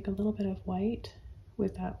is take a little bit of white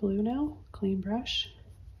with that blue now, clean brush.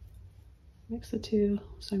 Mix the two,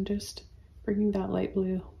 so I'm just bringing that light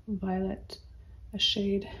blue violet a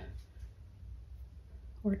shade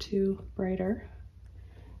or two brighter,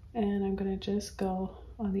 and I'm going to just go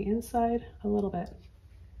on the inside a little bit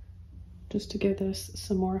just to give this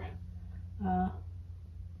some more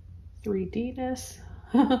 3D-ness,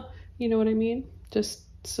 you know what I mean? Just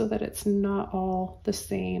so that it's not all the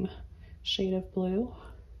same shade of blue.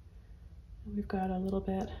 We've got a little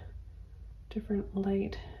bit different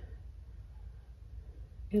light.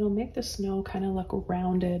 It'll make the snow kind of look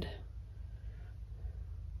rounded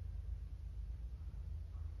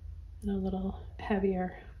and a little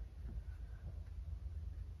heavier.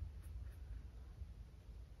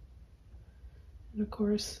 And of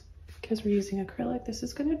course, because we're using acrylic, this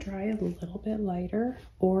is going to dry a little bit lighter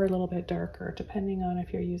or a little bit darker, depending on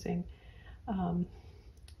if you're using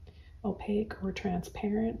opaque or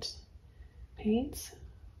transparent paints.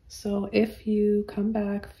 So if you come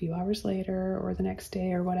back a few hours later or the next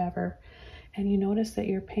day or whatever, and you notice that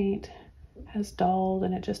your paint has dulled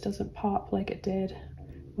and it just doesn't pop like it did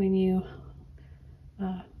when you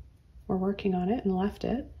were working on it and left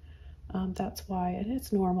it, that's why. And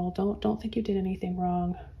it's normal. Don't think you did anything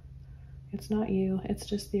wrong. It's not you, it's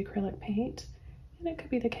just the acrylic paint, and it could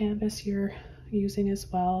be the canvas you're using as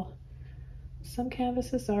well. Some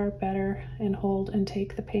canvases are better and hold and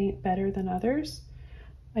take the paint better than others.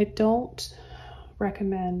 I don't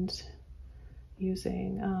recommend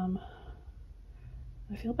using,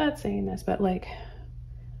 I feel bad saying this, but like,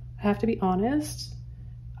 I have to be honest,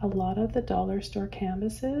 a lot of the dollar store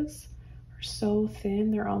canvases are so thin,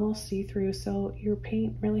 they're almost see-through, so your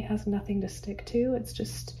paint really has nothing to stick to. It's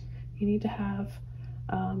just, you need to have,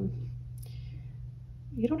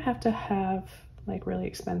 you don't have to have like really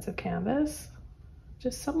expensive canvas,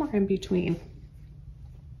 just somewhere in between,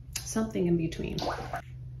 something in between.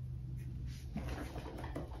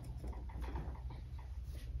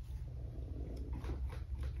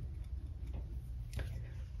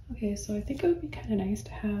 Okay, so I think it would be kind of nice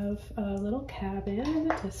to have a little cabin in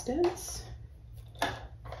the distance.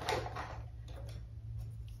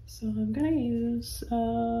 So I'm gonna use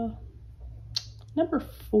number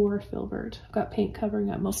 4 filbert. I've got paint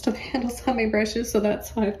covering up most of the handles on my brushes, so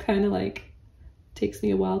that's why I've kind of like, takes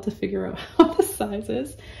me a while to figure out how the size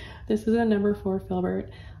is. This is a number 4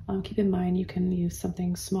 filbert. Keep in mind you can use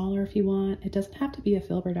something smaller if you want. It doesn't have to be a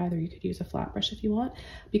filbert either. You could use a flat brush if you want,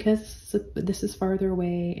 because this is farther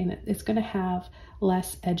away and it's going to have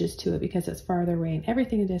less edges to it because it's farther away, and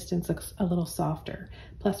everything in distance looks a little softer.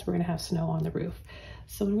 Plus we're going to have snow on the roof.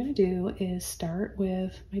 So what I'm going to do is start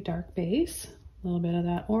with my dark base, a little bit of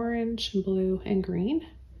that orange, blue, and green.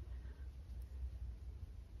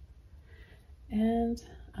 And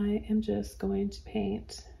I am just going to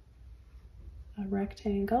paint a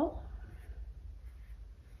rectangle.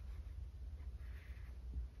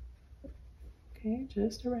 Okay,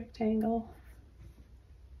 just a rectangle.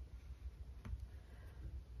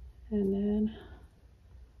 And then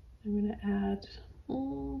I'm going to add,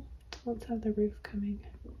 let's have the roof coming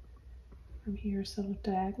from here, so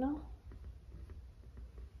diagonal.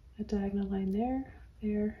 A diagonal line there,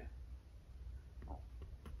 there.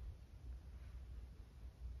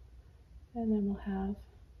 And then we'll have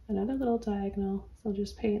another little diagonal, so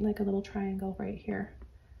just paint like a little triangle right here.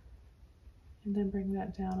 And then bring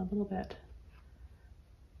that down a little bit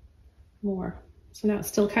more. So now it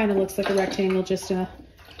still kind of looks like a rectangle, just a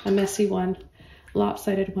messy one,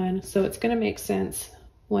 lopsided one. So it's going to make sense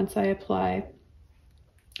once I apply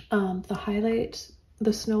the highlight,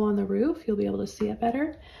 the snow on the roof. You'll be able to see it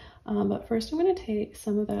better. But first I'm going to take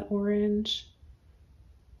some of that orange,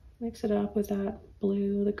 mix it up with that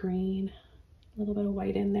blue, the green, a little bit of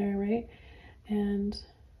white in there, right? And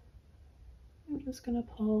I'm just going to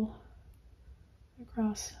pull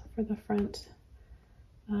across for the front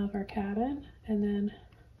of our cabin and then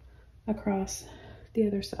across the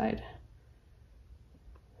other side.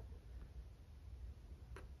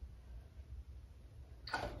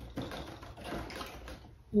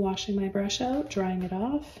 Washing my brush out, drying it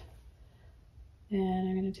off, and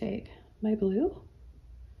I'm going to take my blue,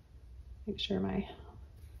 make sure my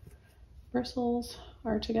bristles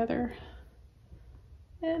are together,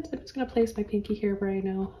 and I'm just going to place my pinky here where I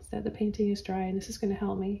know that the painting is dry, and this is going to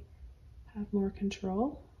help me have more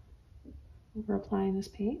control over applying this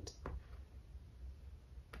paint.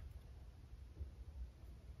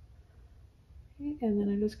 Okay, and then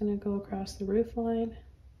I'm just going to go across the roof line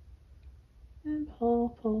and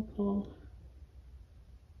pull, pull, pull.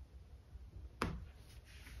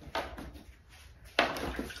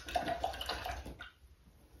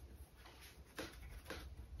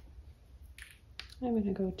 I'm going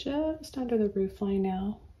to go just under the roof line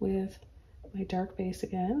now with my dark base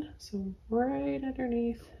again, so right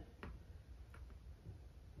underneath.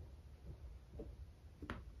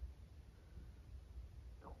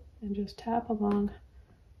 And just tap along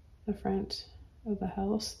the front of the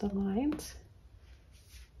house, the lines.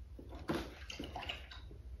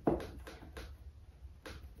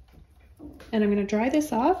 And I'm going to dry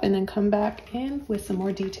this off and then come back in with some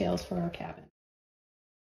more details for our cabin.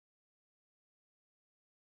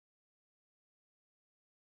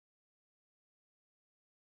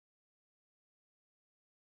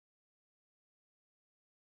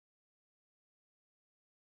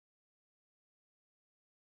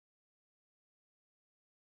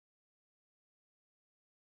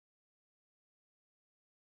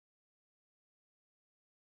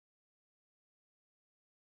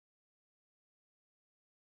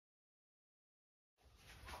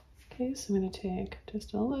 Okay, so I'm going to take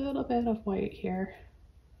just a little bit of white here,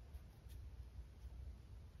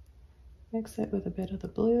 mix it with a bit of the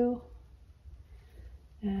blue,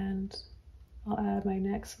 and I'll add my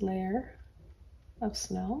next layer of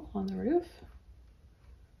snow on the roof.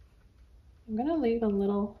 I'm going to leave a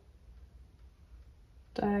little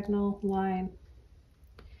diagonal line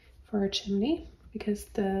for a chimney because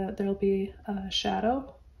there'll be a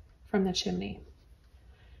shadow from the chimney.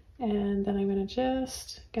 And then I'm going to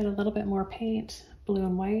just get a little bit more paint, blue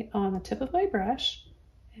and white, on the tip of my brush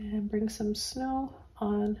and bring some snow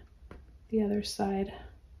on the other side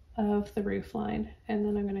of the roof line. And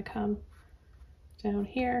then I'm going to come down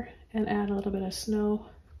here and add a little bit of snow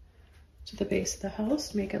to the base of the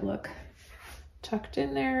house, make it look tucked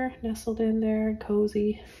in there, nestled in there,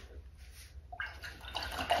 cozy.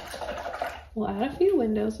 We'll add a few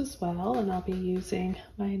windows as well, and I'll be using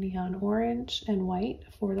my neon orange and white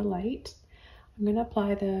for the light. I'm going to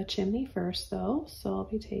apply the chimney first though, so I'll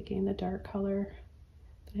be taking the dark color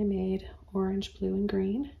that I made, orange, blue, and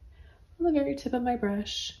green, on the very tip of my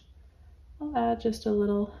brush. I'll add just a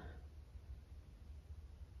little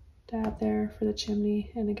dab there for the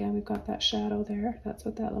chimney, and again we've got that shadow there. That's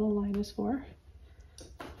what that little line is for.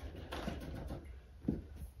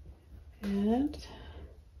 And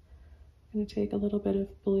I'm going to take a little bit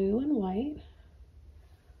of blue and white,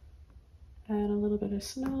 add a little bit of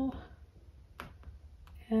snow,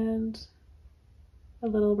 and we're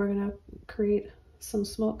going to create some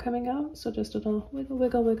smoke coming out, so just a little wiggle,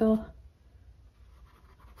 wiggle, wiggle.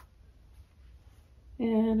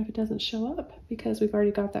 And if it doesn't show up, because we've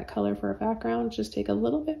already got that color for our background, just take a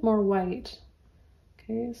little bit more white.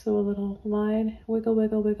 Okay, so a little line, wiggle,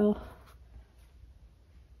 wiggle, wiggle.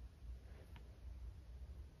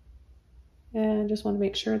 And just want to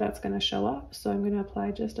make sure that's going to show up, so I'm going to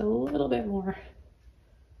apply just a little bit more.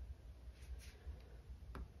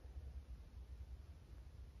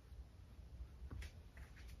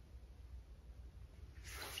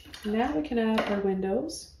 Now we can add our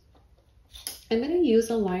windows. I'm going to use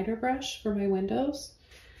a liner brush for my windows.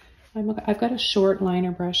 I've got a short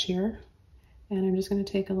liner brush here, and I'm just going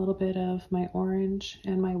to take a little bit of my orange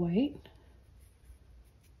and my white.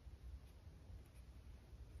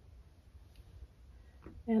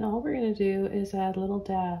 And all we're going to do is add little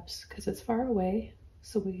dabs because it's far away,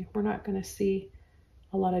 so we're not going to see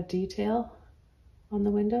a lot of detail on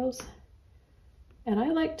the windows. And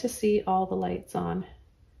I like to see all the lights on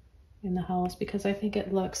in the house because I think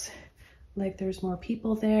it looks like there's more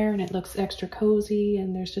people there and it looks extra cozy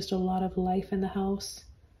and there's just a lot of life in the house.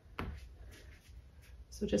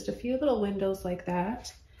 So just a few little windows like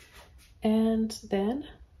that, and then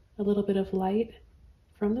a little bit of light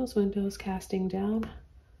from those windows casting down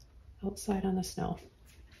outside on the snow.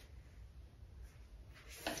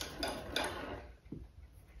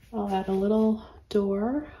 I'll add a little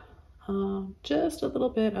door, just a little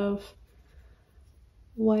bit of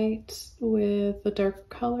white with the dark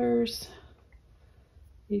colors.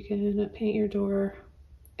 You can paint your door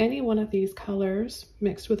any one of these colors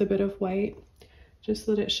mixed with a bit of white, just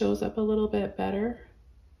so that it shows up a little bit better.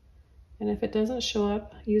 And if it doesn't show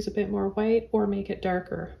up, use a bit more white or make it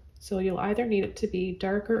darker. So you'll either need it to be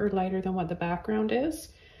darker or lighter than what the background is.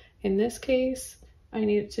 In this case, I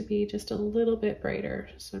need it to be just a little bit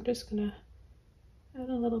brighter. So I'm just gonna add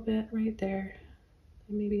a little bit right there.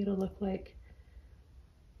 And maybe it'll look like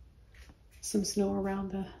some snow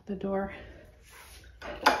around the door.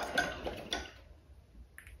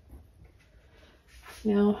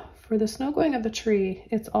 Now for the snow going up the tree,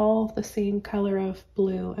 it's all the same color of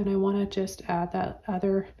blue, and I want to just add that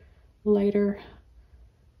other lighter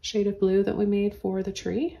shade of blue that we made for the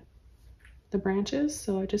tree, the branches.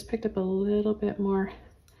 So I just picked up a little bit more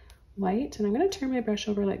white, and I'm going to turn my brush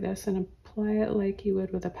over like this and apply it like you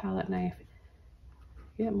would with a palette knife.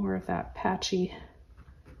 Get more of that patchy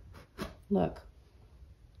look.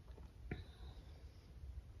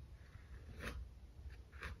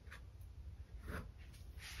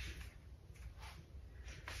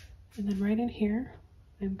 And then right in here,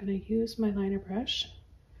 I'm going to use my liner brush.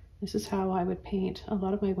 This is how I would paint a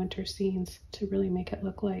lot of my winter scenes to really make it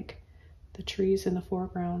look like the trees in the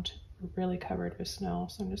foreground are really covered with snow.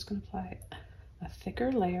 So I'm just going to apply a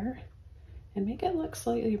thicker layer and make it look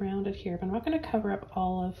slightly rounded here, but I'm not going to cover up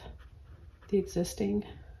all of the existing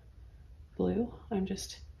blue. I'm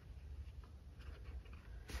just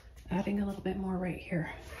adding a little bit more right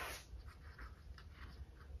here.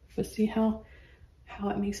 But see how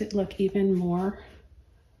it makes it look even more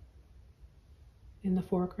in the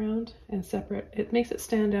foreground and separate. It makes it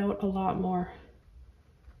stand out a lot more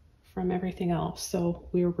from everything else. So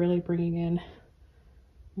we're really bringing in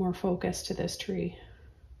more focus to this tree.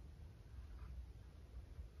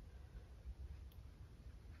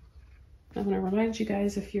 I want to remind you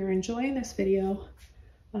guys, if you're enjoying this video,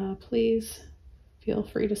 please feel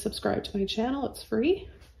free to subscribe to my channel. It's free.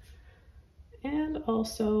 And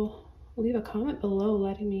also leave a comment below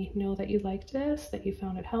letting me know that you liked this, that you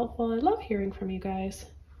found it helpful. I love hearing from you guys.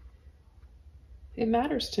 It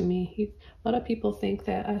matters to me. A lot of people think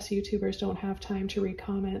that us YouTubers don't have time to read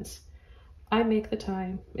comments. I make the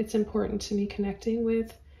time. It's important to me connecting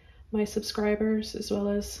with my subscribers as well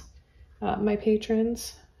as my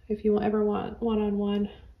patrons. If you ever want one-on-one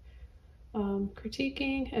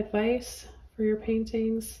critiquing, advice for your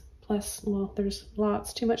paintings, plus, well, there's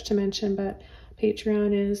lots, too much to mention, but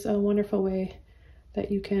Patreon is a wonderful way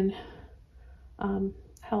that you can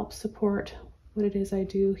help support what it is I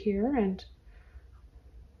do here and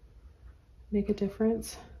make a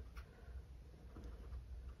difference.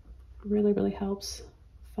 Really, really helps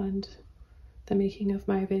fund the making of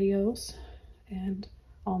my videos and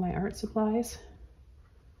all my art supplies.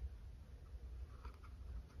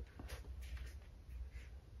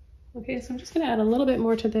 Okay, so I'm just going to add a little bit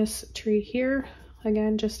more to this tree here.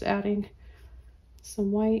 Again, just adding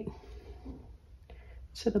some white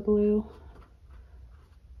to the blue.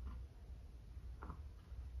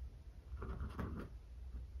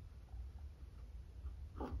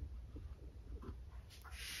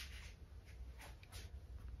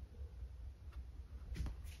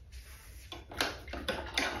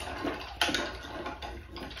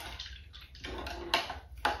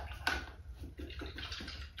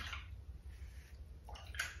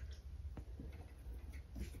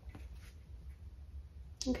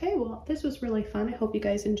 Okay, well, this was really fun. I hope you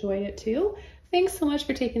guys enjoyed it too. Thanks so much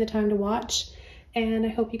for taking the time to watch, and I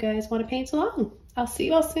hope you guys want to paint along. I'll see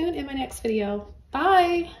you all soon in my next video.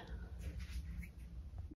 Bye!